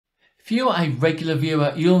If you're a regular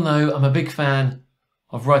viewer, you'll know I'm a big fan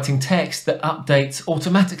of writing text that updates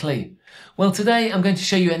automatically. Well, today I'm going to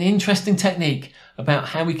show you an interesting technique about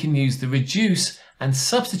how we can use the reduce and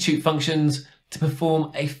substitute functions to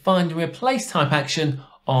perform a find and replace type action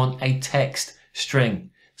on a text string.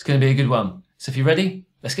 It's going to be a good one. So if you're ready,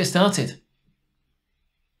 let's get started.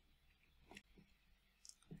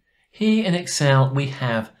 Here in Excel, we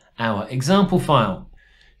have our example file.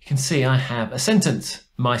 You can see I have a sentence.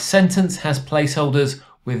 My sentence has placeholders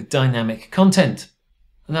with dynamic content.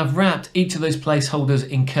 And I've wrapped each of those placeholders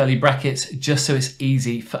in curly brackets just so it's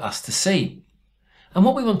easy for us to see. And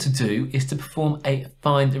what we want to do is to perform a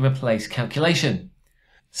find and replace calculation.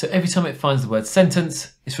 So every time it finds the word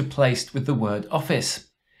sentence, it's replaced with the word office.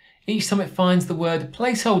 Each time it finds the word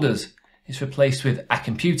placeholders, it's replaced with a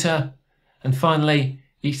computer. And finally,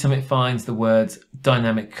 each time it finds the words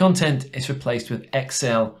dynamic content, it's replaced with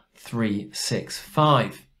Excel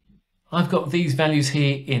 365. I've got these values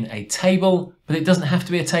here in a table, but it doesn't have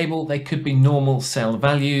to be a table. They could be normal cell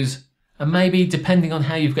values. And maybe depending on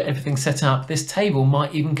how you've got everything set up, this table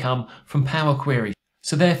might even come from Power Query.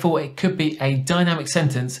 So therefore it could be a dynamic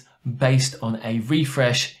sentence based on a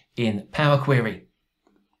refresh in Power Query.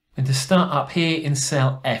 And to start up here in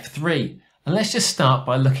cell F3, and let's just start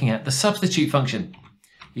by looking at the substitute function.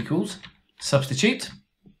 Equals substitute.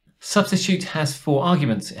 Substitute has 4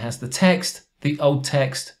 arguments. It has the text, the old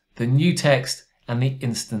text, the new text, and the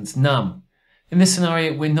instance num. In this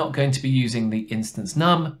scenario, we're not going to be using the instance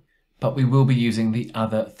num, but we will be using the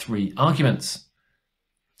other 3 arguments.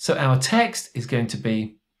 So our text is going to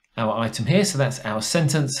be our item here, so that's our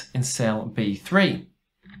sentence in cell B3.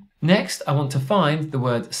 Next, I want to find the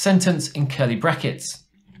word sentence in curly brackets,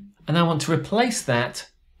 and I want to replace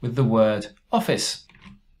that with the word office.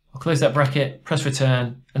 I'll close that bracket, press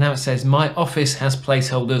return, and now it says my office has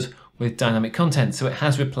placeholders with dynamic content. So it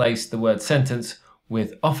has replaced the word sentence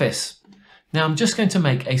with office. Now I'm just going to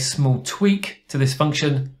make a small tweak to this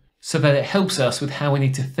function so that it helps us with how we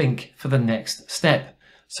need to think for the next step.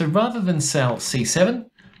 So rather than cell C7,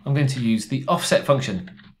 I'm going to use the offset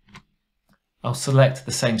function. I'll select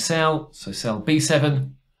the same cell, so cell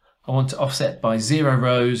B7. I want to offset by 0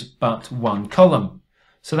 rows, but 1 column.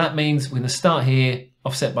 So that means we're going to start here,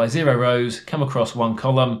 offset by 0 rows, come across 1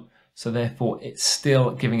 column. So therefore it's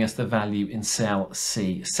still giving us the value in cell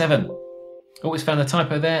C7. Always found a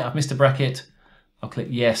typo there. I've missed a bracket. I'll click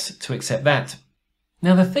yes to accept that.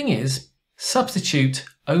 Now the thing is, substitute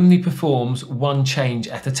only performs 1 change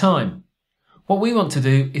at a time. What we want to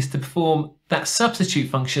do is to perform that substitute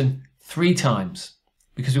function 3 times,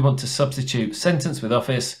 because we want to substitute sentence with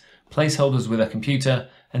office, placeholders with a computer,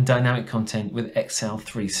 and dynamic content with Excel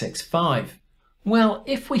 365. Well,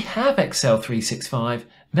 if we have Excel 365,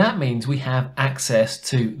 that means we have access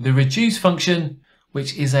to the reduce function,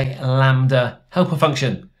 which is a lambda helper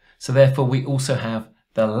function. So therefore we also have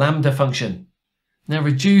the lambda function. Now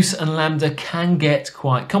reduce and lambda can get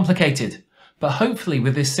quite complicated, but hopefully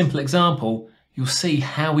with this simple example, you'll see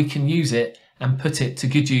how we can use it and put it to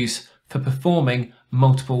good use for performing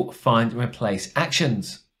multiple find and replace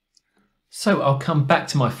actions. So I'll come back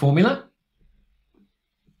to my formula,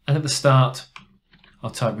 and at the start, I'll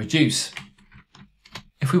type reduce.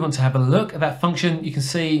 If we want to have a look at that function, you can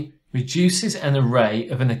see reduces an array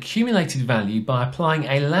of an accumulated value by applying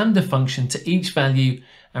a lambda function to each value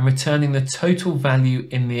and returning the total value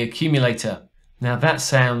in the accumulator. Now that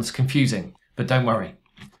sounds confusing, but don't worry.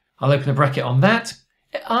 I'll open a bracket on that.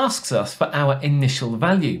 It asks us for our initial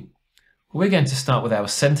value. We're going to start with our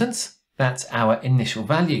sentence. That's our initial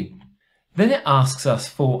value. Then it asks us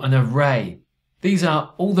for an array. These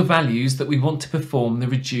are all the values that we want to perform the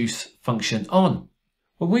reduce function on.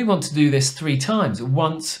 Well, we want to do this 3 times,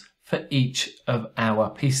 once for each of our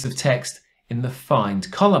pieces of text in the find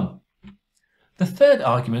column. The third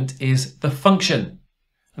argument is the function,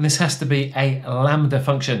 and this has to be a lambda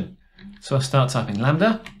function. So I'll start typing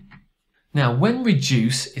lambda. Now, when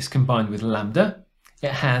reduce is combined with lambda,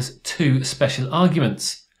 it has 2 special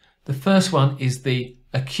arguments. The first one is the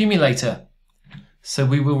accumulator. So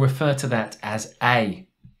we will refer to that as A.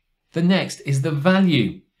 The next is the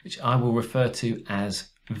value, which I will refer to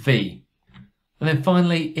as V. And then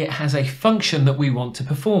finally, it has a function that we want to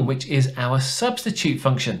perform, which is our substitute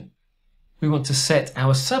function. We want to set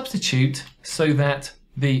our substitute so that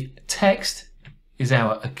the text is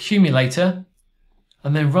our accumulator.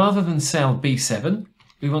 And then rather than cell B7,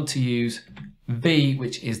 we want to use V,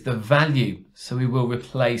 which is the value. So we will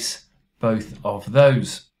replace both of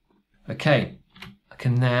those. Okay. I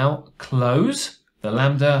can now close the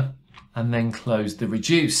lambda and then close the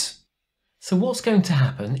reduce. So what's going to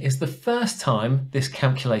happen is the first time this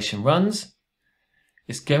calculation runs,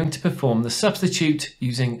 it's going to perform the substitute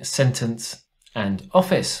using sentence and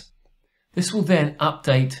office. This will then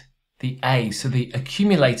update the A, so the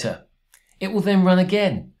accumulator. It will then run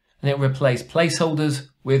again, and it will replace placeholders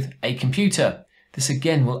with a computer. This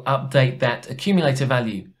again will update that accumulator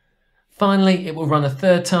value. Finally, it will run a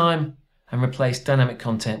third time and replace dynamic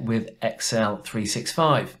content with Excel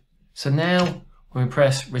 365. So now, when we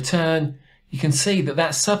press return, you can see that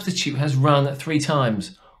that substitute has run 3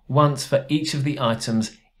 times, once for each of the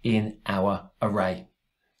items in our array.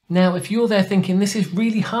 Now, if you're there thinking, this is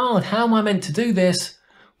really hard, how am I meant to do this?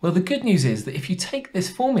 Well, the good news is that if you take this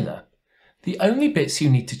formula, the only bits you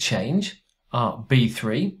need to change are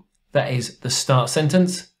B3, that is the start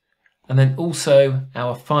sentence, and then also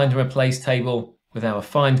our find and replace table with our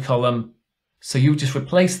find column. So you'll just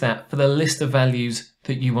replace that for the list of values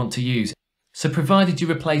that you want to use. So provided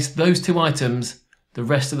you replace those 2 items, the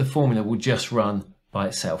rest of the formula will just run by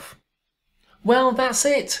itself. Well, that's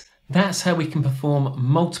it. That's how we can perform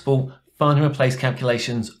multiple find and replace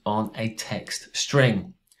calculations on a text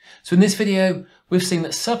string. So in this video, we've seen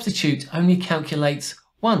that substitute only calculates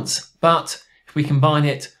once, but if we combine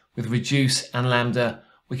it with reduce and lambda,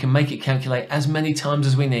 we can make it calculate as many times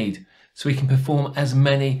as we need, so we can perform as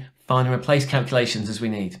many find and replace calculations as we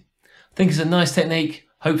need. I think it's a nice technique.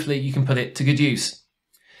 Hopefully you can put it to good use.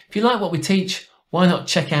 If you like what we teach, why not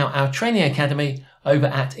check out our training academy over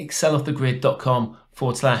at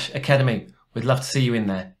exceloffthegrid.com/academy. We'd love to see you in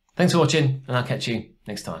there. Thanks for watching, and I'll catch you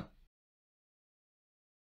next time.